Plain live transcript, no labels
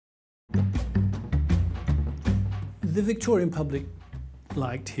The Victorian public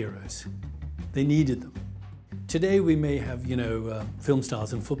liked heroes. They needed them. Today we may have, film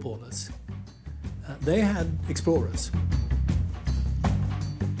stars and footballers. They had explorers.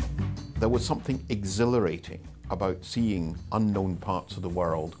 There was something exhilarating about seeing unknown parts of the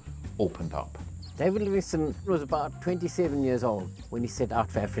world opened up. David Livingstone was about 27 years old when he set out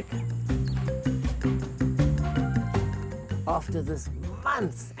for Africa. After this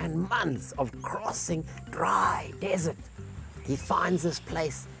months and months of crossing dry desert, he finds this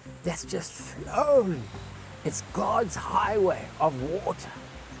place that's just flowing. It's God's highway of water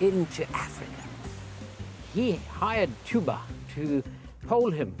into Africa. He hired Tuba to pole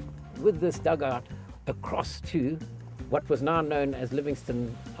him with this dugout across to what was now known as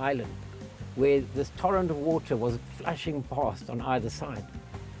Livingstone Island, where this torrent of water was flashing past on either side.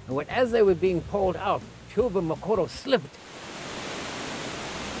 And as they were being poled out, Tuba Makoro slipped.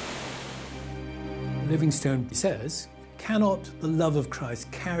 Livingstone says, cannot the love of Christ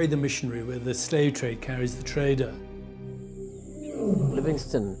carry the missionary where the slave trade carries the trader?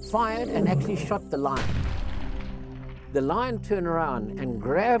 Livingstone fired and actually shot the lion. The lion turned around and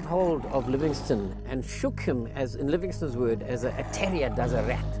grabbed hold of Livingstone and shook him, as in Livingstone's word, as a terrier does a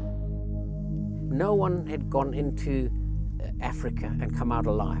rat. No one had gone into Africa and come out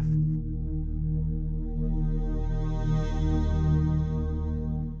alive.